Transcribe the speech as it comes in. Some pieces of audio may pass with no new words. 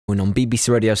On BBC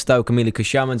Radio Stoke, Amelia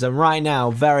Camens, and right now,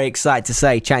 very excited to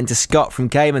say, chatting to Scott from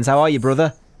Camens. How are you,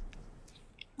 brother?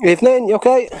 Evening, you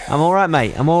okay? I'm all right,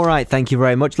 mate. I'm all right. Thank you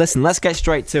very much. Listen, let's get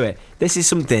straight to it. This is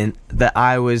something that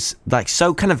I was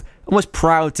so kind of almost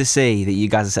proud to see that you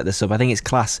guys have set this up. I think it's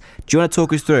class. Do you want to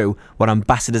talk us through what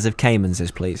Ambassadors of Camens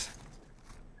is, please?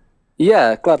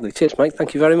 Yeah, gladly. Cheers, mate.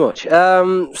 Thank you very much.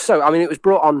 So, I mean, it was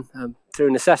brought on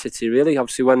through necessity, really.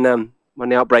 Obviously, when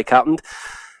the outbreak happened,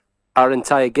 our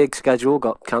entire gig schedule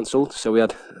got cancelled, so we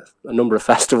had a number of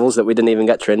festivals that we didn't even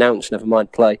get to announce, never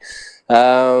mind play,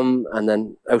 and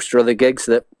then a host of other gigs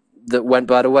that went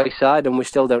by the wayside, and we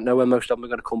still don't know when most of them are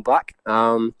going to come back.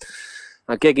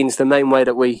 Our gigging's the main way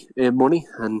that we earn money,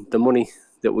 and the money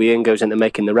that we earn goes into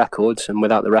making the records, and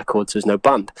without the records there's no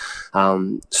band.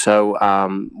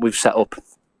 So we've set up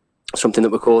something that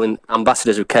we're calling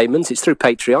Ambassadors of Camens. It's through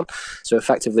Patreon, so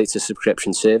effectively it's a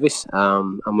subscription service,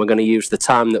 and we're going to use the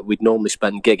time that we'd normally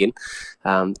spend gigging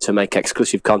to make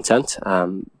exclusive content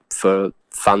for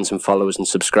fans and followers and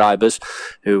subscribers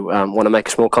who want to make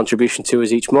a small contribution to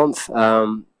us each month.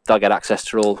 They'll get access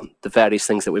to all the various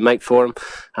things that we make for them,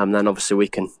 and then obviously we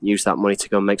can use that money to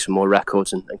go and make some more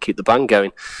records and keep the band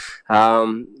going.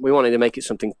 We wanted to make it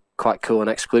something quite cool and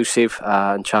exclusive,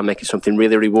 and try and make it something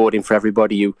really rewarding for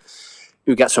everybody who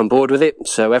gets on board with it.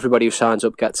 So everybody who signs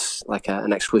up gets like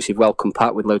an exclusive welcome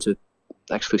pack with loads of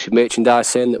exclusive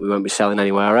merchandise in that we won't be selling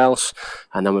anywhere else,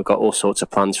 and then we've got all sorts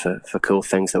of plans for cool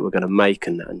things that we're going to make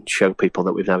and show people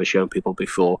that we've never shown people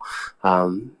before.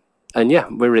 And yeah,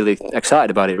 we're really excited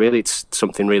about it, really. It's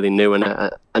something really new and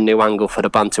a new angle for the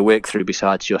band to work through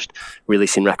besides just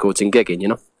releasing records and gigging, you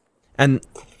know. And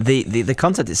the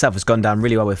content itself has gone down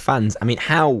really well with fans. I mean,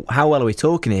 how well are we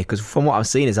talking here? Because from what I've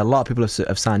seen, is a lot of people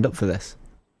have signed up for this.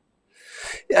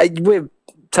 Yeah, we're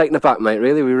taken aback, mate.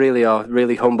 Really, we really are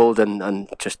really humbled and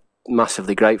just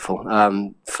massively grateful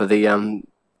for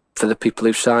the people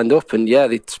who've signed up. And yeah,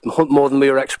 it's more than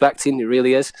we were expecting. It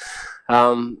really is,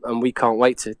 and we can't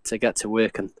wait to get to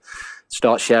work and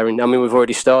start sharing. I mean, we've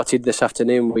already started this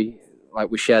afternoon. We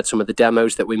shared some of the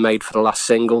demos that we made for the last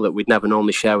single that we'd never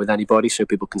normally share with anybody, so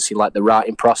people can see like the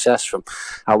writing process from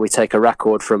how we take a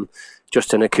record from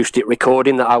just an acoustic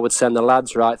recording that I would send the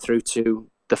lads right through to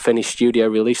the finished studio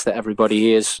release that everybody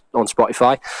hears on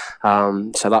Spotify.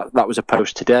 So that was a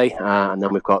post today, and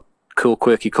then we've got cool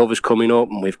quirky covers coming up,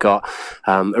 and we've got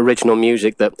original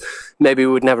music that maybe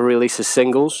we would never release as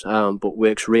singles, but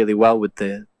works really well with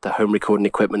the home recording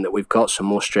equipment that we've got. Some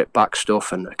more stripped back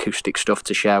stuff and acoustic stuff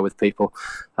to share with people.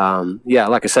 Yeah,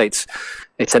 like I say,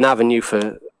 it's an avenue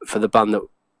for the band that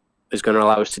is going to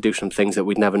allow us to do some things that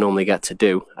we'd never normally get to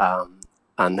do,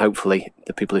 and hopefully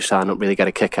the people who sign up really get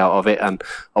a kick out of it, and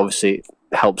obviously it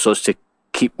helps us to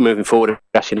keep moving forward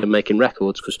and making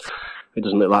records, because it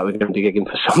doesn't look like we're going to be gigging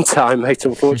for some time, mate,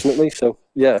 unfortunately. So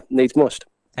yeah, needs must.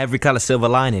 Every colour silver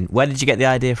lining. Where did you get the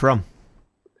idea from?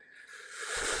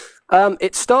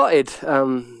 It started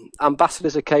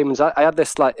Ambassadors of Camens. I had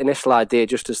this like initial idea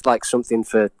just as like something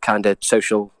for kind of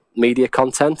social media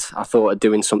content. I thought of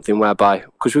doing something whereby,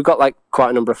 because we've got like quite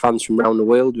a number of fans from around the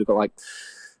world. We've got like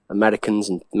Americans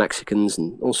and Mexicans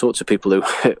and all sorts of people who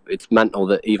it's mental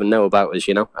that even know about us,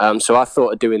 you know. So I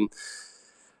thought of doing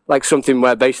like something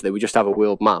where basically we just have a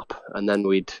world map, and then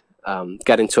we'd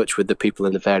get in touch with the people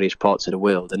in the various parts of the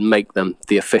world and make them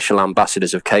the official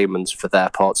ambassadors of Camens for their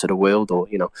parts of the world, or,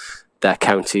 you know, their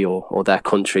county or their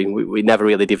country. We never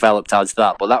really developed as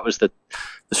that, but that was the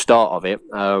start of it.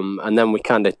 And then we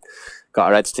kind of got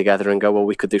our heads together and go, well,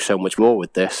 we could do so much more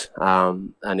with this.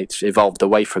 And it's evolved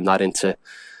away from that into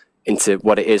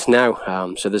what it is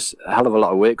now. So there's a hell of a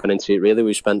lot of work gone into it, really.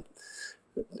 We spent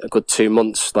a good 2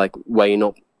 months like weighing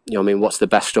up, you know, I mean, what's the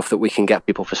best stuff that we can get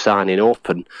people for signing up,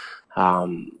 and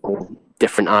all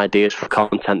different ideas for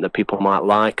content that people might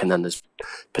like, and then there's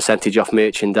percentage off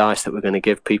merchandise that we're going to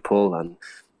give people, and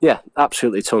yeah,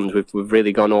 absolutely tons. We've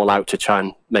really gone all out to try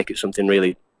and make it something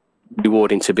really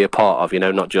rewarding to be a part of, you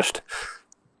know, not just,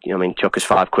 you know, I mean, chuck us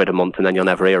 £5 a month and then you'll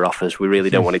never hear off us. We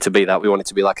really don't want it to be that. We want it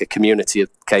to be like a community of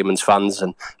Camens fans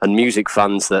and music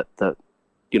fans that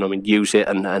you know, I mean, use it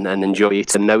and enjoy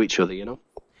it and know each other, you know.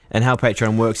 And how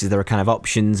Patreon works is there are kind of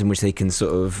options in which they can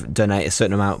sort of donate a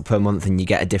certain amount per month, and you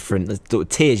get a different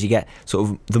tiers. You get sort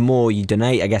of, the more you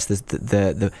donate, I guess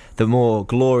the more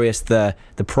glorious the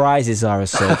prizes are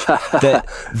as such.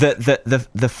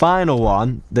 The final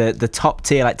one, the top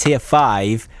tier, like tier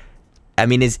 5. I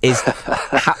mean,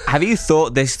 have you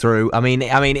thought this through? I mean,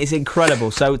 it's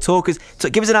incredible. So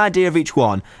give us an idea of each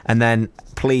one, and then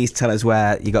please tell us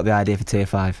where you got the idea for tier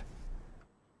 5.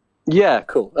 Yeah,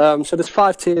 cool. So there's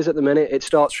 5 tiers at the minute. It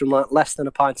starts from like less than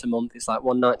a pint a month. It's like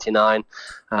 £1.99,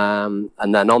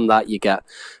 and then on that you get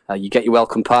your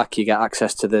welcome pack. You get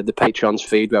access to the Patreon's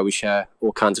feed where we share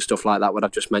all kinds of stuff like that. What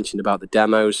I've just mentioned about the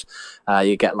demos.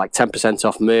 You get like 10%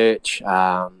 off merch.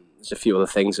 There's a few other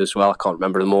things as well. I can't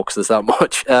remember them all because there's that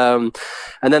much. And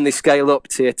then they scale up.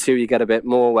 Tier 2, you get a bit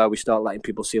more where we start letting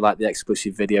people see like the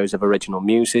exclusive videos of original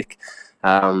music.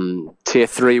 Tier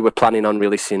 3, we're planning on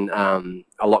releasing a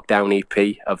lockdown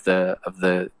EP of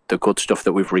the good stuff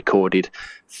that we've recorded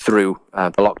through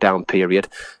the lockdown period.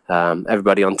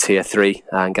 Everybody on Tier 3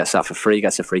 gets that for free,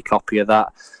 gets a free copy of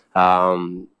that.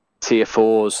 Tier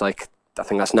 4's like, I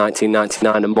think that's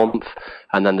 $19.99 a month,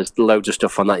 and then there's loads of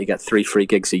stuff on that. You get 3 free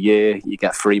gigs a year. You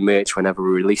get free merch whenever we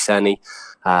release any.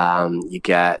 You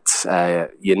get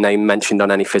your name mentioned on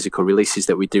any physical releases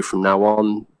that we do from now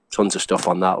on. Tons of stuff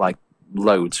on that, like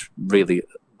loads, really,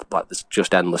 like there's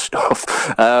just endless stuff.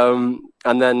 And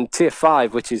then Tier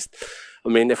 5, which is, I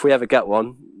mean, if we ever get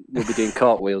one, we'll be doing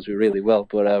cartwheels. We really will,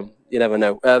 but you never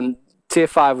know. Tier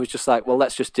 5 was just like, well,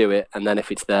 let's just do it, and then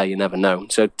if it's there, you never know.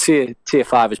 So Tier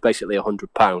 5 is basically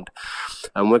 £100,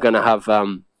 and we're going to have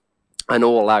an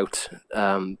all-out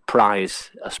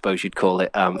prize, I suppose you'd call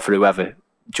it, for whoever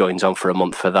joins on for a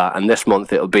month for that. And this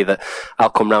month it'll be that I'll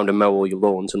come round and mow all your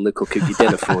lawns, and Luke will cook your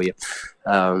dinner for you.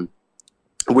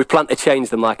 We plan to change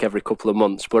them like every couple of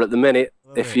months, but at the minute,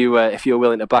 if you're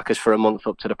willing to back us for a month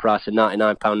up to the price of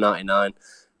 £99.99,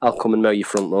 I'll come and mow your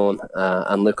front lawn,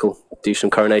 and Luke will do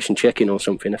some coronation chicken or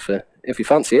something if you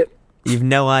fancy it. You've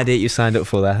no idea what you signed up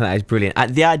for there. That is brilliant.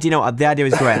 The idea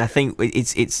is great, and I think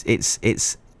it's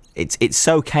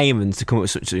so Camens to come up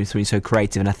with something so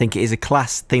creative, and I think it is a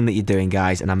class thing that you're doing,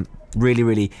 guys. And I'm really,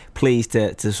 really pleased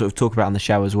to sort of talk about it on the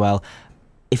show as well.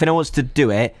 If anyone wants to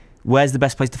do it, where's the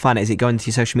best place to find it? Is it going to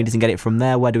your social medias and get it from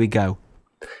there? Where do we go?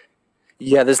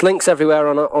 Yeah, there's links everywhere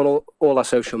on all our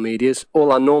social medias.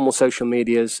 All our normal social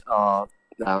medias are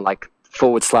like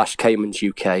 /Camens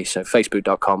UK. So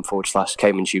facebook.com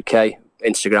 /Camens UK.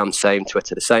 Instagram, same.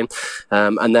 Twitter, the same.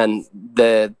 And then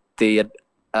the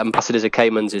Ambassadors of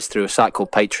Camens is through a site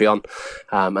called Patreon.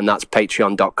 And that's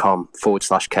patreon.com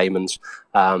 /Camens.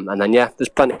 And then, yeah, there's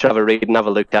plenty to have a read and have a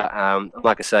look at.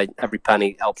 Like I say, every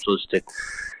penny helps us to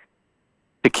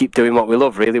keep doing what we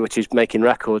love, really, which is making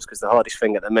records, because the hardest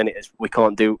thing at the minute is we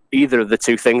can't do either of the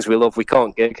two things we love. We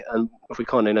can't gig, and if we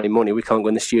can't earn any money, we can't go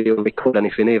in the studio and record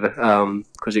anything either,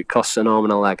 because it costs an arm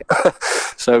and a leg.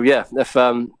 So yeah,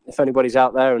 if anybody's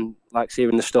out there and likes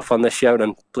hearing the stuff on this show,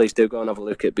 then please do go and have a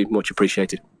look. It'd be much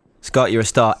appreciated. Scott, you're a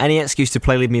star. Any excuse to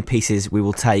play Leave Me in Pieces we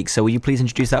will take, so will you please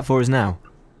introduce that for us now?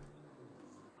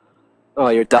 Oh,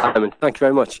 you're a diamond. Thank you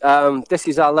very much. This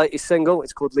is our latest single.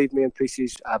 It's called Leave Me in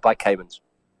Pieces by Camens.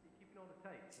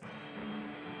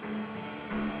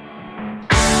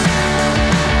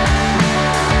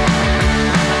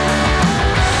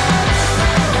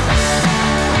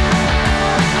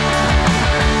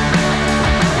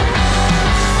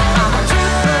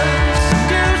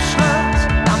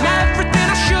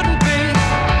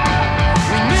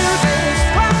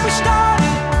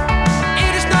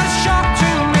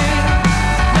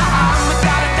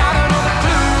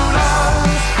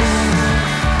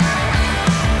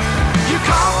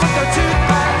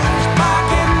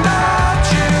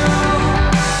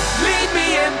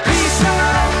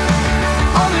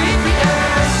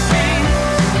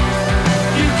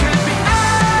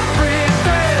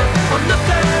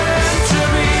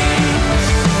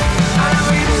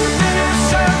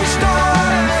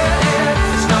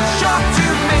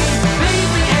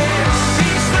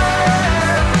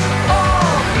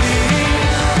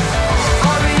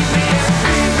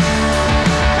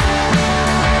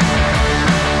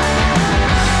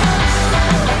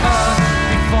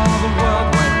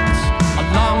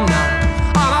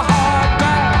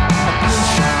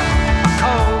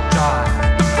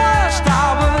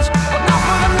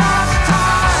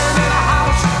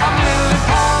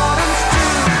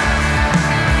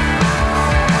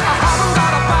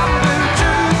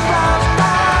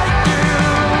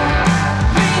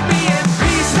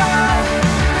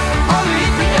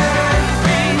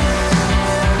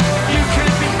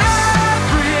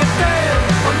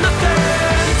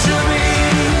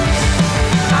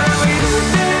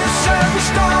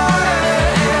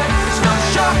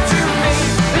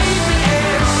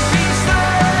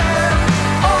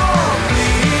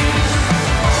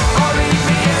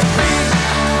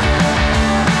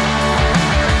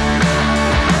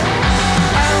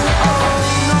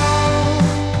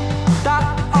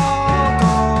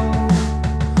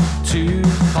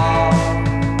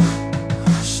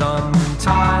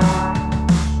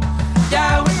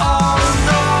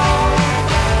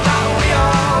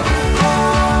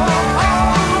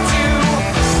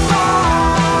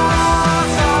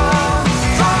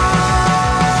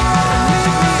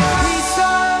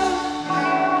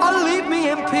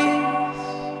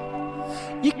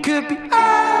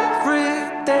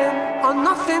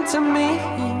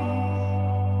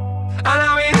 And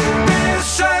now it will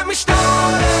serve me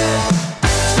started.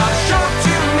 Start shock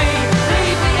to me,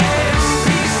 leave me in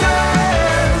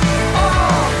pieces.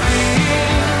 Oh,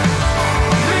 please,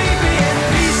 leave me in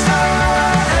pieces.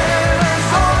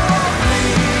 Oh,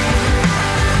 please,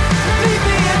 leave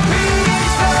me in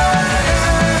pieces.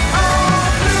 Oh,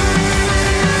 please,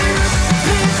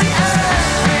 leave me in.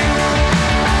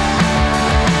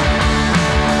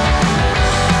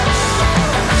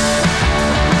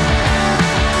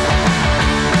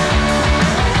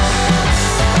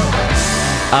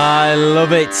 I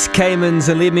love it. Camens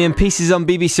and Leave Me in Pieces on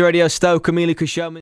BBC Radio Stoke. Amelia Cushman.